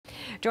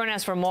Joining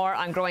us for more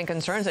on growing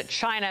concerns that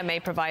China may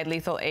provide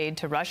lethal aid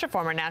to Russia,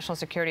 former National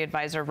Security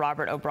Advisor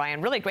Robert O'Brien.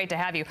 Really great to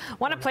have you.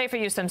 Want to play for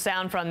you some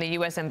sound from the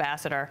U.S.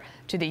 ambassador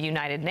to the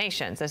United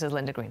Nations. This is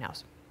Linda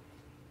Greenhouse.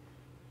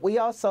 We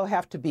also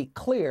have to be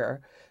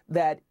clear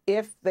that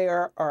if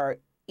there are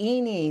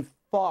any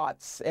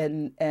thoughts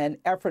and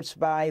efforts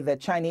by the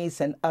Chinese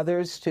and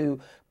others to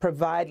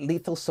provide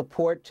lethal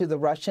support to the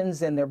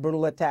Russians in their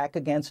brutal attack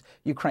against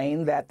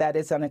Ukraine, that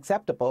is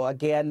unacceptable.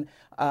 Again,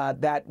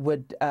 that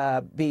would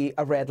be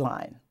a red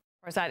line.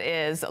 Of course, that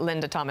is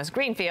Linda Thomas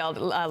Greenfield.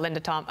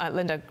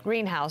 Linda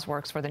Greenhouse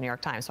works for the New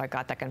York Times, so I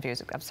got that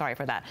confused. I'm sorry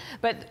for that.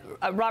 But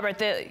Robert,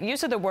 the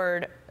use of the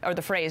word or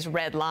the phrase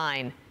red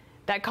line,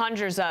 that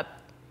conjures up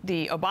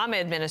the Obama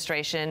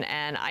administration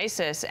and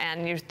ISIS,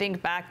 and you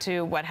think back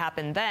to what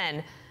happened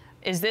then.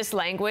 Is this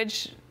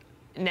language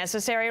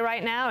necessary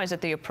right now? Is it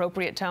the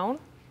appropriate tone?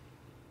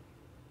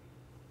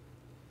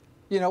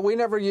 You know, we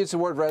never used the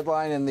word red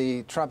line in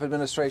the Trump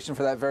administration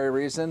for that very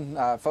reason.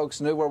 Folks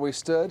knew where we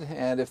stood,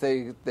 and if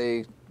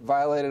they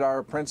violated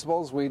our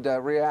principles, we'd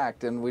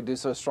react, and we'd do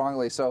so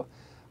strongly. So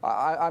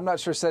I'm not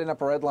sure setting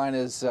up a red line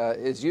is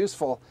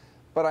useful.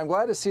 But I'm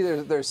glad to see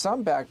there's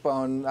some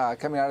backbone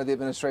coming out of the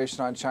administration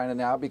on China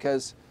now,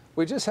 because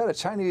we just had a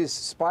Chinese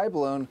spy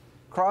balloon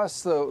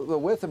cross the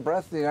width and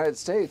breadth of the United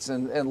States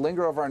and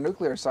linger over our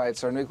nuclear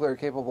sites, our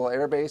nuclear-capable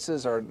air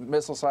bases, our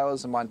missile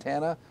silos in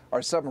Montana,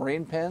 our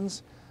submarine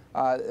pens.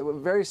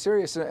 Very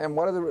serious. And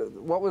what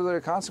were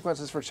the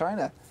consequences for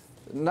China?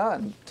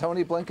 None.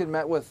 Tony Blinken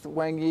met with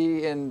Wang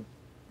Yi in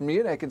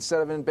Munich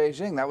instead of in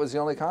Beijing. That was the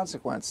only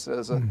consequence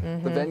as the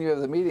venue of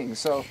the meeting.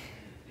 So.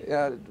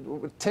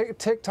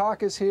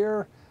 TikTok is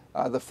here.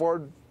 The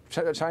Ford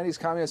Chinese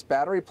Communist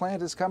battery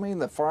plant is coming.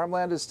 The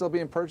farmland is still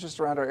being purchased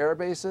around our air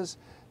bases.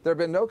 There have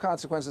been no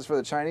consequences for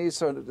the Chinese,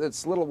 so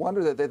it's little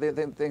wonder that they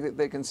think that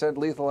they can send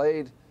lethal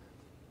aid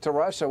to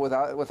Russia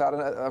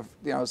without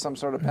some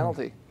sort of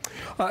penalty.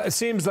 It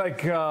seems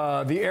like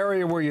the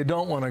area where you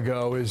don't want to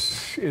go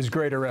is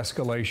greater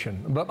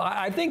escalation. But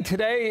I think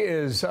today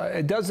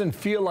it doesn't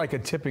feel like a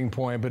tipping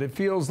point, but it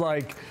feels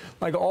like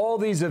all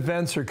these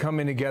events are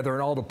coming together,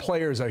 and all the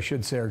players, I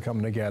should say, are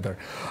coming together.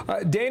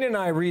 Dana and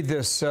I read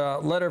this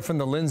letter from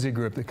the Lindsay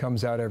Group that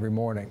comes out every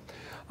morning.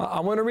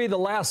 I want to read the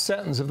last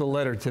sentence of the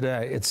letter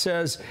today. It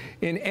says,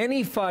 "In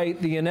any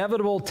fight, the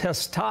inevitable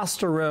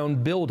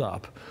testosterone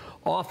buildup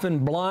often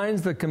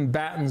blinds the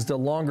combatants to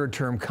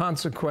longer-term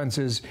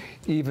consequences,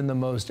 even the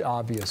most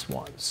obvious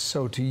ones."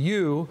 So to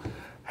you,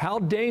 how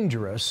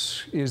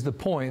dangerous is the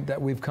point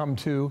that we've come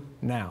to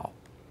now?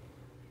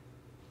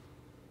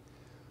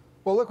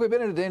 Well, look, we've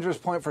been at a dangerous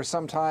point for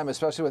some time,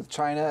 especially with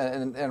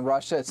China and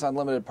Russia, its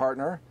unlimited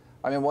partner.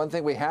 I mean, one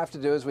thing we have to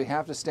do is we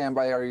have to stand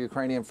by our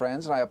Ukrainian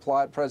friends, and I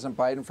applaud President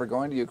Biden for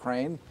going to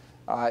Ukraine.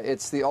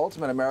 It's the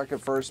ultimate America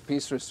First,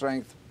 peace through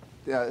strength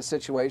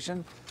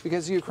situation,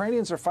 because the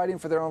Ukrainians are fighting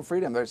for their own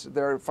freedom.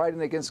 They're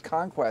fighting against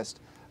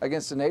conquest,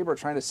 against a neighbor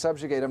trying to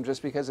subjugate them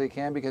just because they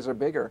can, because they're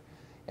bigger.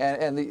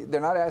 And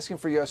they're not asking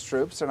for U.S.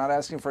 troops. They're not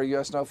asking for a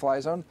U.S. no-fly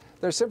zone.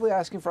 They're simply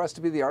asking for us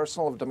to be the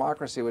arsenal of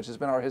democracy, which has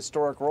been our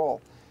historic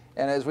role.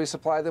 And as we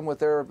supply them with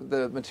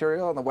the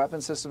material and the weapon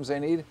systems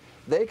they need,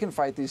 they can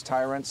fight these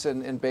tyrants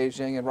in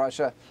Beijing and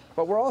Russia.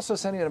 But we're also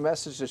sending a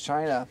message to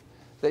China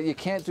that you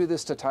can't do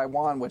this to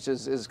Taiwan, which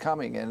is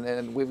coming.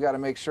 And we've got to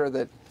make sure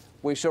that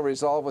we show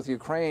resolve with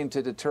Ukraine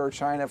to deter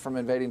China from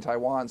invading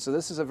Taiwan. So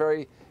this is a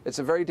very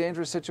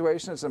dangerous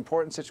situation. It's an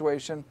important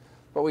situation,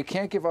 but we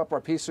can't give up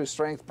our peace through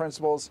strength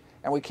principles,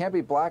 and we can't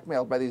be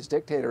blackmailed by these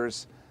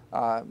dictators.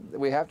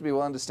 We have to be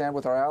willing to stand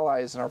with our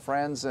allies and our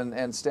friends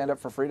and stand up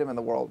for freedom in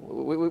the world.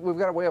 We've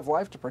got a way of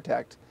life to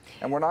protect,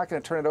 and we're not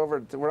going to turn it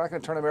over. We're not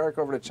going to turn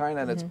America over to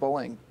China and its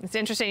bullying. It's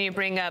interesting you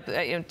bring up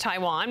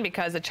Taiwan,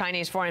 because the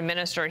Chinese foreign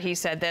minister, he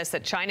said this,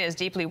 that China is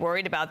deeply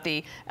worried about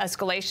the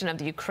escalation of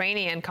the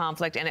Ukrainian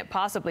conflict and it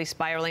possibly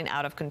spiraling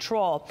out of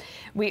control.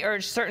 We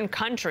urge certain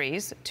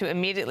countries to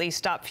immediately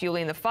stop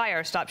fueling the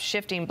fire, stop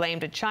shifting blame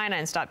to China,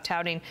 and stop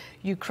touting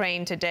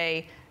Ukraine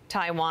today,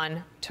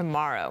 Taiwan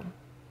tomorrow.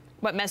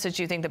 What message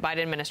do you think the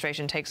Biden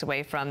administration takes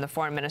away from the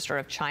foreign minister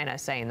of China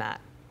saying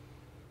that?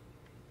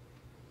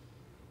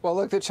 Well,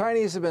 look, the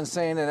Chinese have been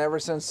saying, and ever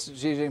since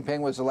Xi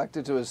Jinping was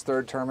elected to his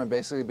third term and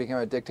basically became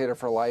a dictator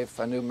for life,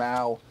 a new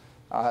Mao,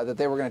 that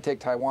they were going to take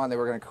Taiwan. They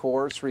were going to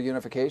coerce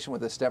reunification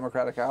with this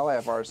democratic ally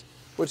of ours,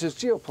 which is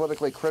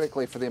geopolitically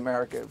critically for the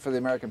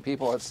American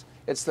people.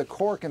 It's the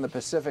cork in the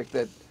Pacific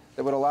that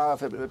would allow,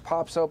 if it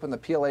pops open, the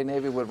PLA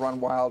Navy would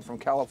run wild from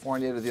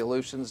California to the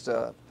Aleutians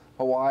to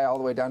Hawaii, all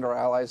the way down to our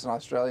allies in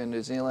Australia and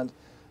New Zealand.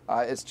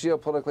 It's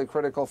geopolitically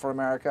critical for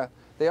America.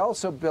 They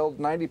also build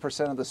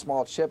 90% of the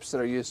small chips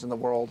that are used in the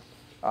world,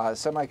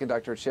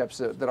 semiconductor chips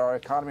that our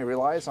economy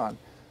relies on.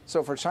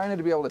 So for China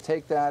to be able to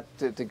take that,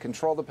 to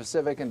control the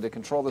Pacific and to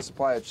control the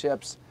supply of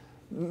chips,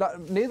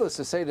 needless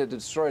to say, to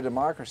destroy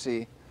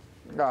democracy,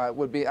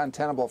 would be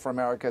untenable for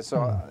America. So,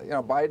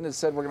 Biden has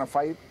said we're going to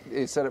fight.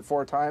 He said it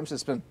 4 times.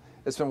 It's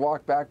been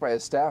walked back by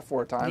his staff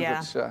 4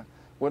 times, which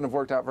wouldn't have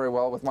worked out very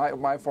well with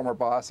my former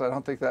boss. I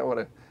don't think that would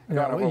have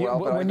gone over well,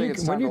 but I think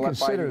it's time to let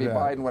Biden be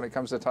Biden when it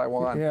comes to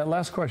Taiwan. Yeah,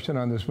 last question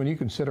on this. When you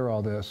consider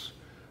all this,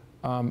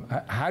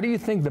 how do you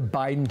think the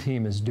Biden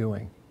team is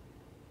doing?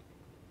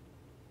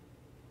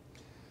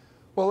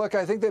 Well, look,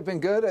 I think they've been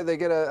good. They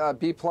get a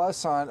B+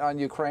 on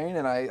Ukraine,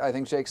 and I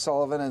think Jake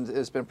Sullivan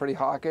has been pretty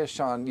hawkish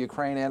on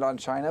Ukraine and on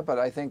China. But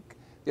I think,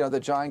 you know, the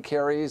John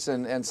Kerrys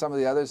and some of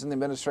the others in the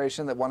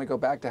administration that want to go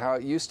back to how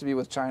it used to be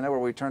with China, where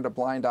we turned a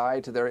blind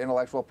eye to their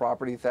intellectual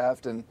property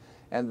theft and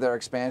their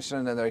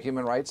expansion and their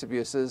human rights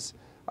abuses,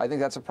 I think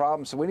that's a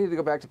problem. So we need to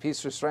go back to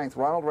peace through strength.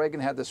 Ronald Reagan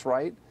had this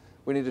right.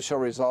 We need to show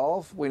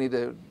resolve. We need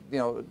to, you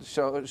know,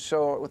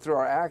 show through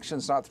our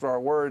actions, not through our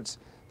words,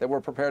 that we're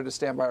prepared to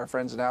stand by our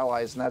friends and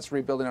allies, and that's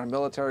rebuilding our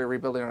military,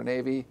 rebuilding our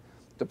Navy,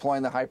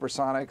 deploying the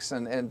hypersonics,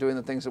 and doing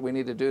the things that we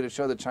need to do to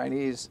show the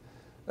Chinese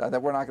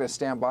that we're not going to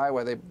stand by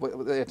while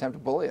they attempt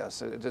to bully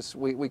us.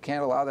 We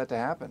can't allow that to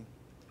happen.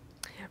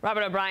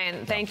 Robert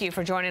O'Brien, thank you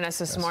for joining us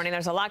this morning.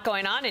 There's a lot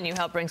going on, and you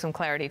helped bring some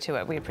clarity to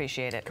it. We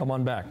appreciate it. Come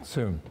on back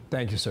soon.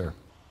 Thank you, sir.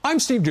 I'm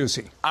Steve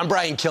Doocy. I'm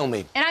Brian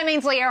Kilmeade. And I'm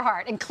Ainsley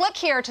Earhart. And click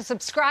here to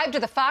subscribe to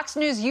the Fox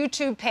News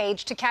YouTube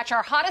page to catch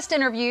our hottest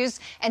interviews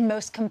and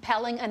most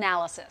compelling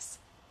analysis.